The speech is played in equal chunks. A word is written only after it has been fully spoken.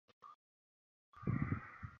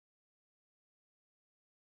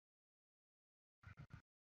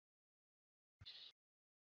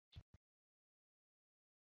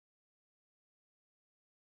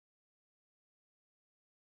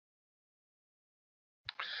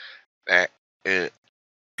Eh, it,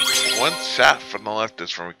 one shot from the left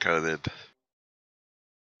is from Recoded.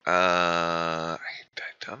 I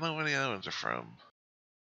don't know where the other ones are from.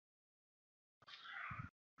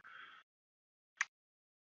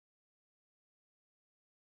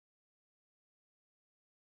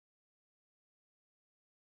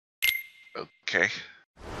 Okay.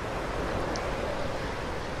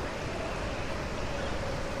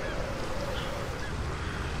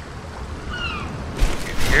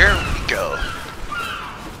 And here we go.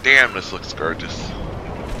 Damn, this looks gorgeous.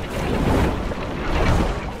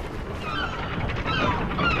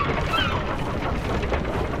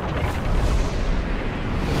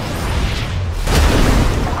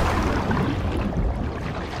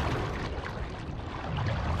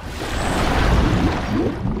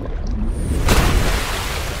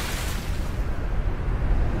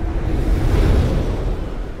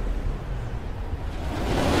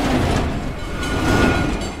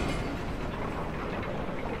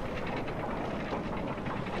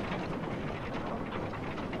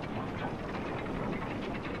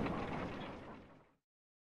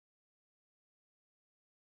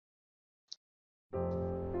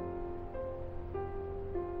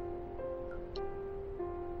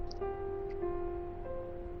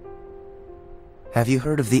 Have you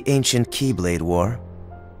heard of the ancient Keyblade War?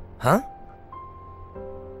 Huh?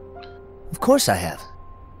 Of course I have.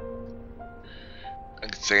 I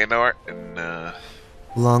can say no and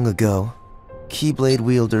Long ago, Keyblade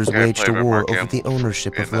wielders yeah, waged a played by war Mark over M the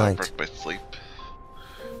ownership of in, light. Birth by Sleep.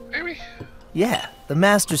 Maybe. Yeah, the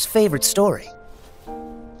Master's favorite story.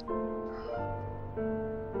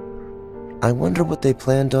 I wonder what they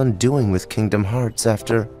planned on doing with Kingdom Hearts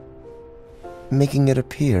after making it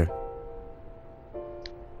appear.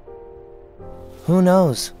 Who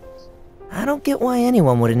knows? I don't get why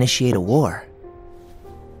anyone would initiate a war.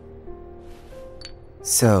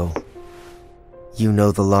 So, you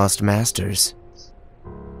know the Lost Masters?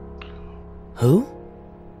 Who?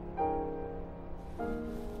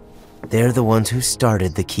 They're the ones who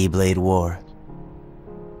started the Keyblade War.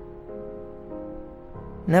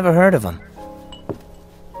 Never heard of them.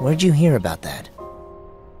 Where'd you hear about that?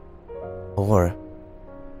 Or,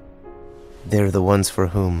 they're the ones for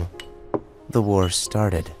whom the war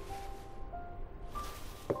started.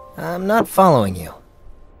 I'm not following you.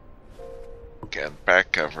 Again,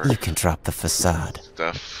 back cover You can drop the facade.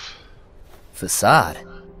 stuff. Facade?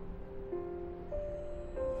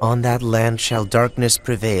 On that land shall darkness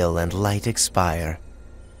prevail and light expire.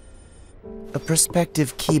 A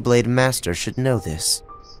prospective Keyblade Master should know this.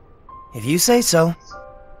 If you say so.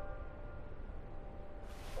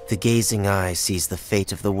 The gazing eye sees the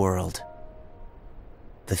fate of the world.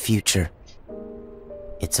 The future.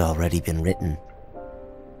 It's already been written.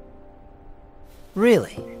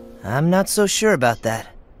 Really? I'm not so sure about that.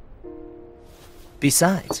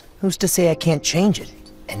 Besides, who's to say I can't change it?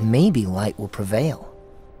 And maybe light will prevail.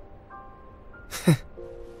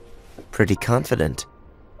 Pretty confident.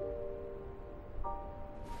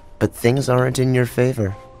 But things aren't in your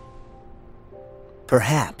favor.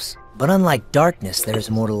 Perhaps, but unlike darkness,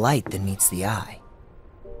 there's more to light than meets the eye.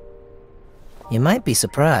 You might be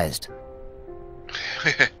surprised.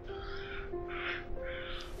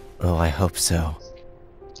 Oh, I hope so.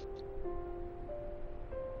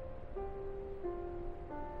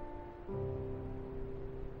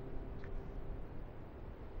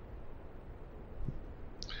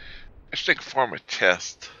 I should form a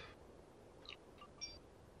chest.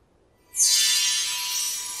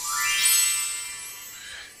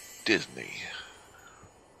 Disney.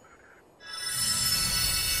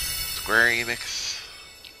 Square Enix.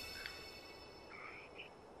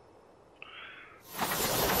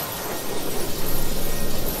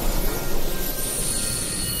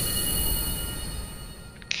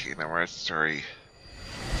 Kingdom Hearts story.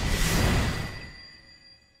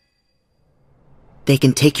 They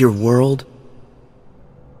can take your world.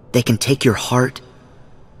 They can take your heart.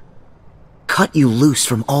 Cut you loose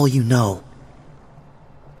from all you know.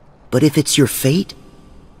 But if it's your fate,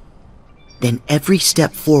 then every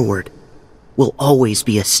step forward will always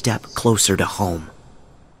be a step closer to home.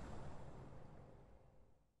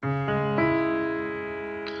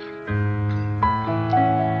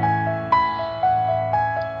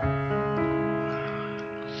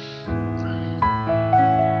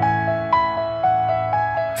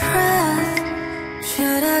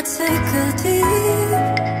 Should I take a deep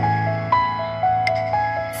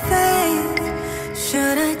faith?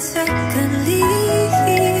 Should I take a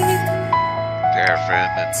leap? Darren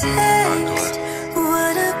and Taste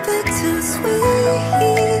what a bittersweet.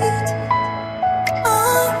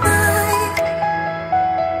 All my life,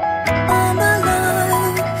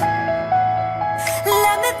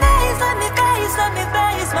 let me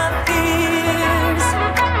face my fears.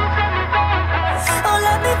 Oh,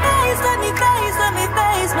 let me face, let me face, let me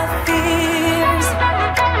face my fears.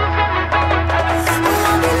 Oh,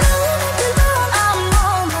 I'm alone, I'm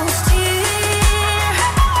almost here.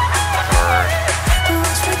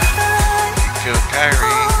 Watch me cry. Kill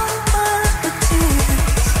Kyrie.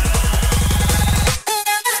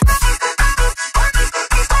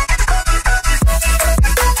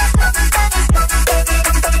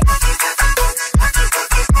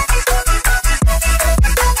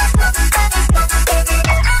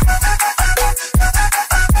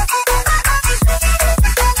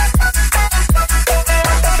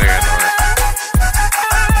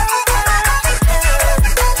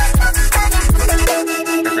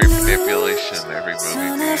 Every movie.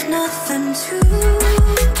 Don't have nothing to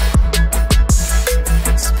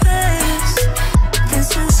space. This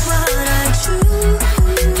is what I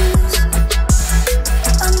choose.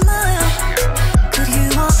 A mile, could you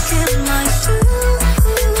walk in my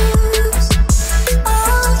shoes?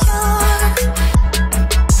 All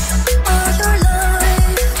your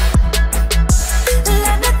life.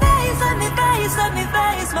 Let me face, let me face, let me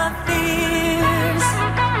face my fears.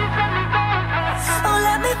 Oh,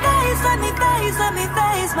 let me face, let me face, let me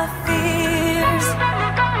face my fears.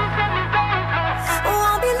 Oh,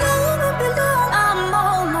 I'll be long, I'm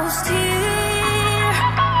almost here.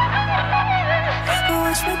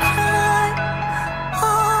 Watch me cry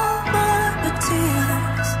all the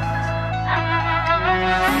tears.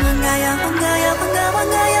 Wangaya, wangaya, wangaya,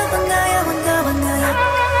 wangaya, wangaya, wangaya.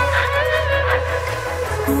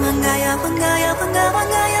 Wangaya, wangaya, wangaya,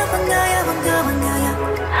 wangaya, wangaya, wangaya, wangaya.